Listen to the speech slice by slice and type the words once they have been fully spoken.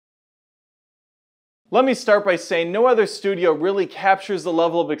Let me start by saying no other studio really captures the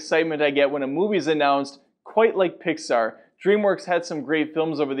level of excitement I get when a movie is announced quite like Pixar. DreamWorks had some great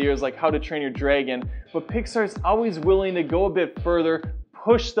films over the years like How to Train Your Dragon, but Pixar's always willing to go a bit further,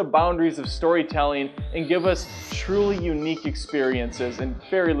 push the boundaries of storytelling, and give us truly unique experiences and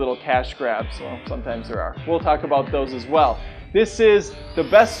very little cash grabs. Well, sometimes there are. We'll talk about those as well. This is the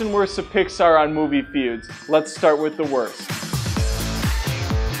best and worst of Pixar on Movie Feuds. Let's start with the worst.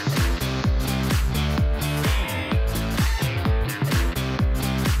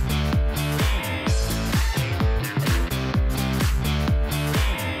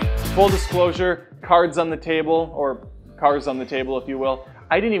 Full disclosure, cards on the table, or cars on the table if you will,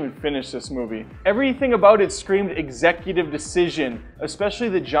 I didn't even finish this movie. Everything about it screamed executive decision, especially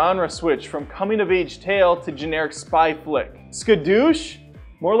the genre switch from coming-of-age tale to generic spy flick. Skadoosh?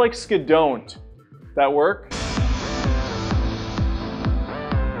 More like skadon't. That work?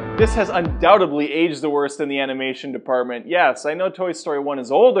 This has undoubtedly aged the worst in the animation department. Yes, I know Toy Story 1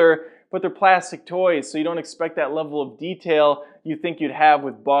 is older, but they're plastic toys, so you don't expect that level of detail you think you'd have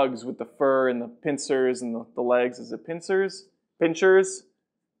with Bugs, with the fur and the pincers and the legs. Is it pincers? Pinchers?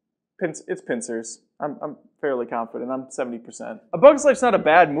 It's pincers. I'm fairly confident. I'm 70%. A Bug's Life's not a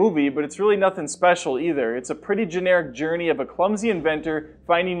bad movie, but it's really nothing special either. It's a pretty generic journey of a clumsy inventor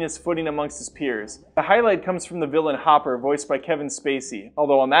finding his footing amongst his peers. The highlight comes from the villain Hopper, voiced by Kevin Spacey.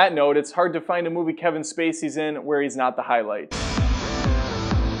 Although on that note, it's hard to find a movie Kevin Spacey's in where he's not the highlight.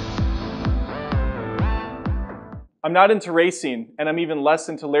 I'm not into racing, and I'm even less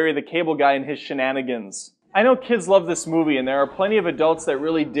into Larry the Cable Guy and his shenanigans. I know kids love this movie, and there are plenty of adults that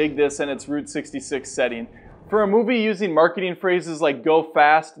really dig this and its Route 66 setting. For a movie using marketing phrases like go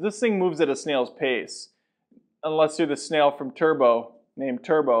fast, this thing moves at a snail's pace. Unless you're the snail from Turbo, named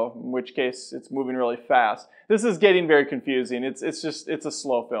Turbo, in which case it's moving really fast. This is getting very confusing. It's a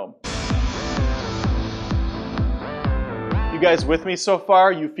slow film. You guys with me so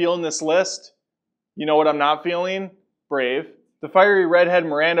far? You feeling this list? You know what I'm not feeling? Brave. The fiery redhead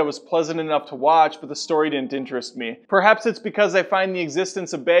Miranda was pleasant enough to watch, but the story didn't interest me. Perhaps it's because I find the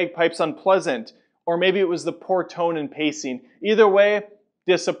existence of bagpipes unpleasant, or maybe it was the poor tone and pacing. Either way,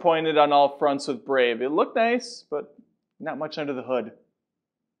 disappointed on all fronts with Brave. It looked nice, but not much under the hood.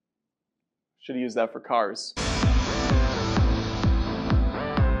 Should have used that for Cars.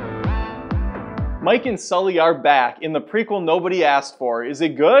 Mike and Sully are back in the prequel nobody asked for. Is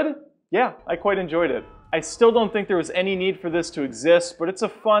it good? Yeah, I quite enjoyed it. I still don't think there was any need for this to exist, but it's a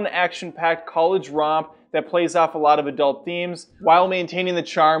fun, action-packed college romp that plays off a lot of adult themes while maintaining the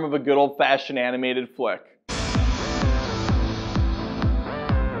charm of a good old-fashioned animated flick.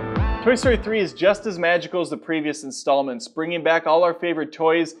 Toy Story 3 is just as magical as the previous installments, bringing back all our favorite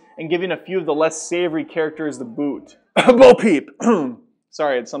toys and giving a few of the less savory characters the boot. Bo Peep!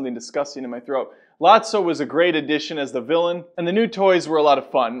 Sorry, I had something disgusting in my throat. Lotso was a great addition as the villain, and the new toys were a lot of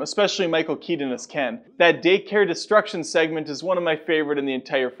fun, especially Michael Keaton as Ken. That daycare destruction segment is one of my favorite in the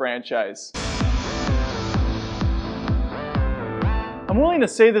entire franchise. I'm willing to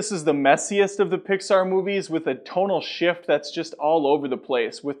say this is the messiest of the Pixar movies, with a tonal shift that's just all over the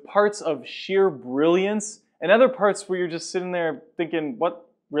place, with parts of sheer brilliance and other parts where you're just sitting there thinking, what,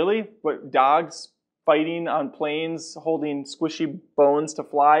 really? What, dogs fighting on planes, holding squishy bones to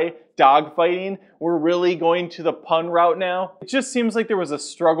fly, dog fighting? We're really going to the pun route now? It just seems like there was a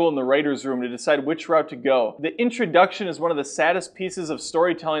struggle in the writer's room to decide which route to go. The introduction is one of the saddest pieces of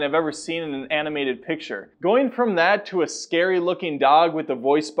storytelling I've ever seen in an animated picture. Going from that to a scary looking dog with the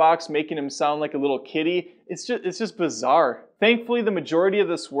voice box making him sound like a little kitty, it's just bizarre. Thankfully, the majority of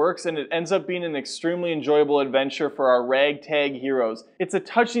this works, and it ends up being an extremely enjoyable adventure for our ragtag heroes. It's a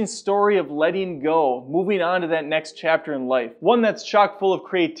touching story of letting go, moving on to that next chapter in life. One that's chock full of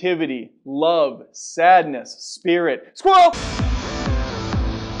creativity, love, sadness, spirit. Squirrel!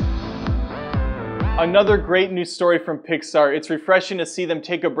 Another great new story from Pixar. It's refreshing to see them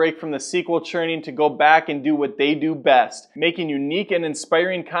take a break from the sequel churning to go back and do what they do best, making unique and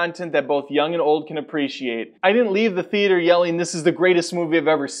inspiring content that both young and old can appreciate. I didn't leave the theater yelling, "This is the greatest movie I've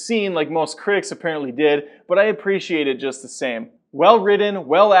ever seen," like most critics apparently did, but I appreciate it just the same. Well written,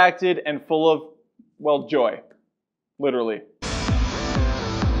 well acted, and full of, well, joy. Literally.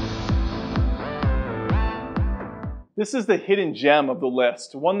 This is the hidden gem of the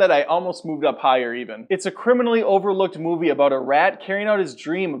list, one that I almost moved up higher even. It's a criminally overlooked movie about a rat carrying out his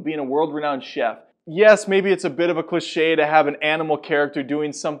dream of being a world-renowned chef. Yes, maybe it's a bit of a cliche to have an animal character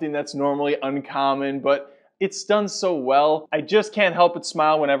doing something that's normally uncommon, but it's done so well, I just can't help but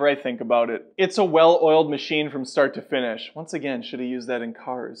smile whenever I think about it. It's a well-oiled machine from start to finish. Once again, should have used that in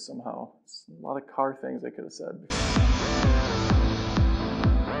Cars somehow. It's a lot of car things I could have said.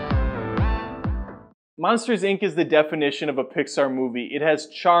 Monsters, Inc. is the definition of a Pixar movie. It has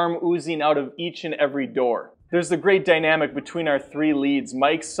charm oozing out of each and every door. There's the great dynamic between our three leads,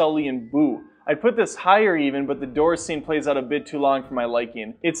 Mike, Sully, and Boo. I'd put this higher even, but the door scene plays out a bit too long for my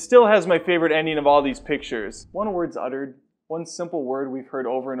liking. It still has my favorite ending of all these pictures. One word's uttered, one simple word we've heard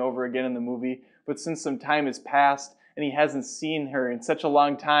over and over again in the movie, but since some time has passed and he hasn't seen her in such a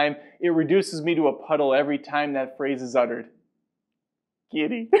long time, it reduces me to a puddle every time that phrase is uttered.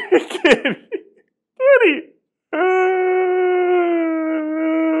 Kitty. Kitty. Kitty.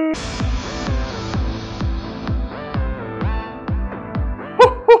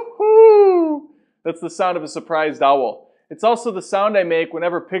 That's the sound of a surprised owl. It's also the sound I make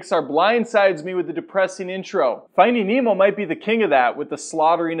whenever Pixar blindsides me with the depressing intro. Finding Nemo might be the king of that, with the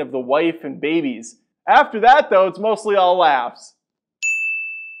slaughtering of the wife and babies. After that, though, it's mostly all laughs.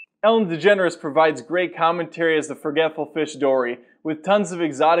 Ellen DeGeneres provides great commentary as the forgetful fish Dory. With tons of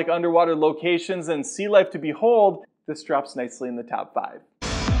exotic underwater locations and sea life to behold, this drops nicely in the top 5.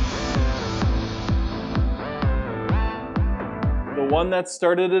 The one that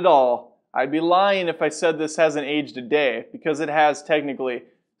started it all. I'd be lying if I said this hasn't aged a day, because it has technically.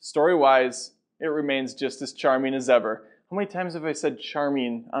 Story-wise, it remains just as charming as ever. How many times have I said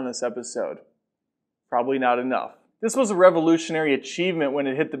charming on this episode? Probably not enough. This was a revolutionary achievement when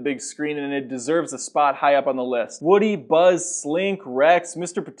it hit the big screen, and it deserves a spot high up on the list. Woody, Buzz, Slink, Rex,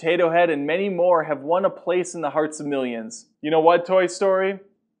 Mr. Potato Head, and many more have won a place in the hearts of millions. You know what, Toy Story?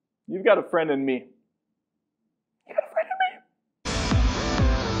 You've got a friend in me.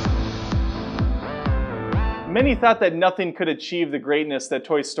 Many thought that nothing could achieve the greatness that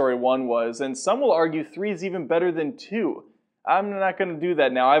Toy Story 1 was, and some will argue 3 is even better than 2. I'm not going to do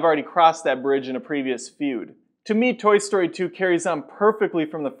that now. I've already crossed that bridge in a previous feud. To me, Toy Story 2 carries on perfectly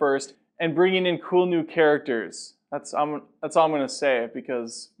from the first and bringing in cool new characters. That's all I'm going to say,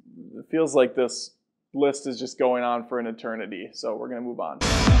 because it feels like this list is just going on for an eternity, so we're going to move on.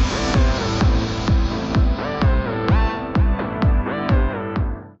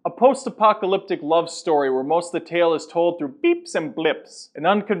 A post-apocalyptic love story where most of the tale is told through beeps and blips. An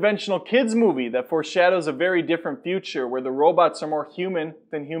unconventional kids movie that foreshadows a very different future where the robots are more human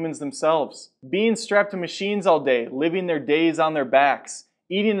than humans themselves. Being strapped to machines all day, living their days on their backs,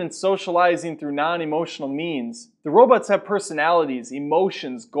 eating and socializing through non-emotional means. The robots have personalities,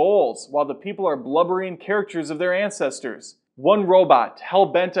 emotions, goals, while the people are blubbering characters of their ancestors. One robot,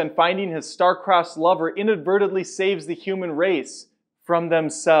 hell-bent on finding his star-crossed lover, inadvertently saves the human race from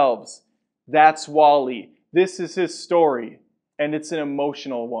themselves. That's WALL-E. This is his story, and it's an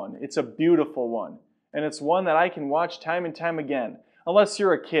emotional one. It's a beautiful one, and it's one that I can watch time and time again. Unless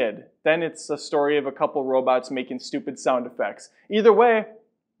you're a kid, then it's a story of a couple robots making stupid sound effects. Either way,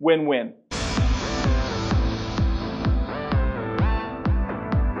 win-win.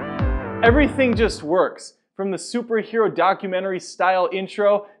 Everything just works. From the superhero documentary-style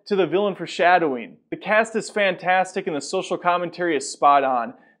intro to the villain foreshadowing. The cast is fantastic and the social commentary is spot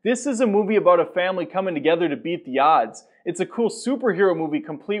on. This is a movie about a family coming together to beat the odds. It's a cool superhero movie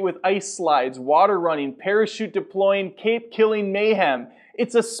complete with ice slides, water running, parachute deploying, cape-killing mayhem.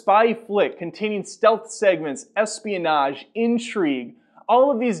 It's a spy flick containing stealth segments, espionage, intrigue. All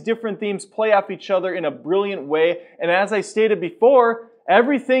of these different themes play off each other in a brilliant way, and as I stated before,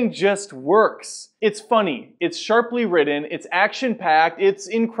 everything just works. It's funny, it's sharply written, it's action-packed, it's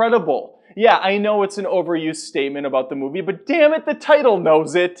incredible. Yeah, I know it's an overused statement about the movie, but damn it, the title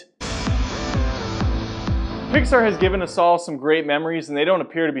knows it. Pixar has given us all some great memories, and they don't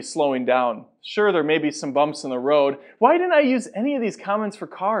appear to be slowing down. Sure, there may be some bumps in the road. Why didn't I use any of these comments for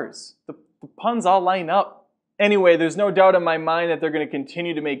Cars? The puns all line up. Anyway, there's no doubt in my mind that they're going to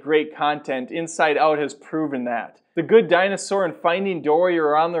continue to make great content. Inside Out has proven that. The Good Dinosaur and Finding Dory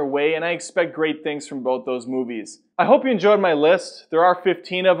are on their way, and I expect great things from both those movies. I hope you enjoyed my list. There are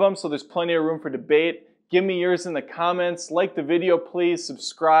 15 of them, so there's plenty of room for debate. Give me yours in the comments. Like the video, please.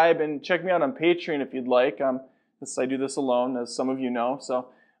 Subscribe, and check me out on Patreon if you'd like. I do this alone, as some of you know, so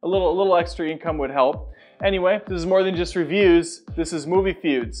a little extra income would help. Anyway, this is more than just reviews. This is Movie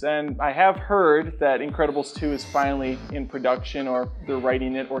Feuds, and I have heard that Incredibles 2 is finally in production, or they're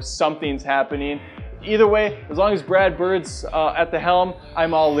writing it, or something's happening. Either way, as long as Brad Bird's at the helm,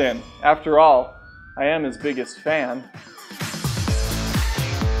 I'm all in. After all, I am his biggest fan.